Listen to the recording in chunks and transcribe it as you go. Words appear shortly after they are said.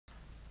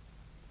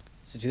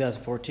It's a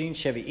 2014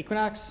 Chevy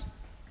Equinox.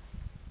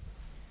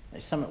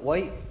 Nice Summit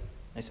white,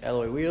 nice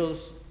alloy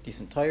wheels,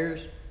 decent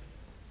tires.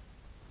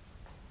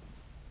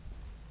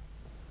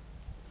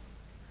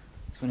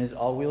 This one is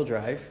all-wheel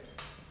drive.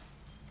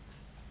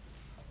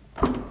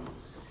 Again,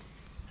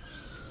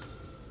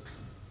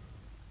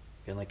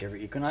 like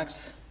every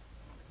Equinox,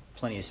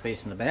 plenty of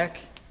space in the back.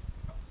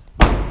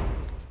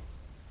 Again,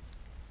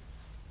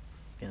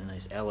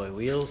 nice alloy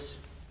wheels.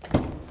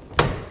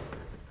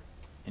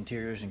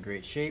 Interior's in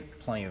great shape,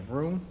 plenty of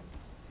room.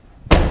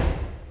 All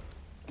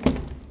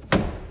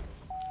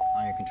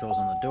your controls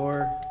on the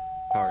door,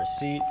 power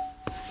seat,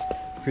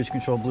 cruise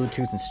control,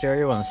 Bluetooth and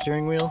stereo on the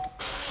steering wheel.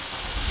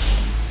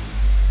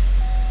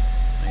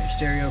 All your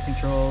stereo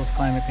controls,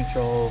 climate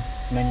control,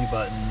 menu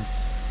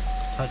buttons,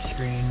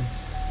 touchscreen,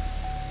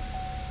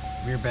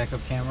 rear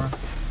backup camera.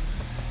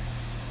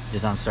 It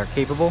is OnStart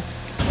capable.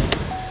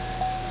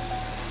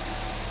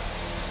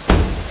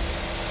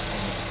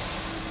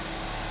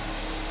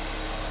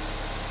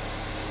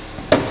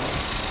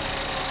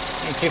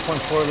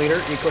 2.4 liter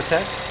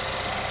Ecotec.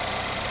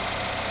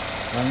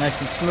 Run nice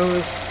and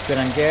smooth, good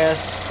on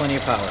gas, plenty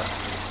of power.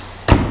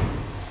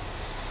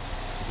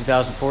 It's a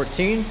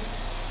 2014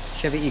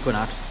 Chevy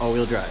Equinox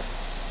all-wheel drive.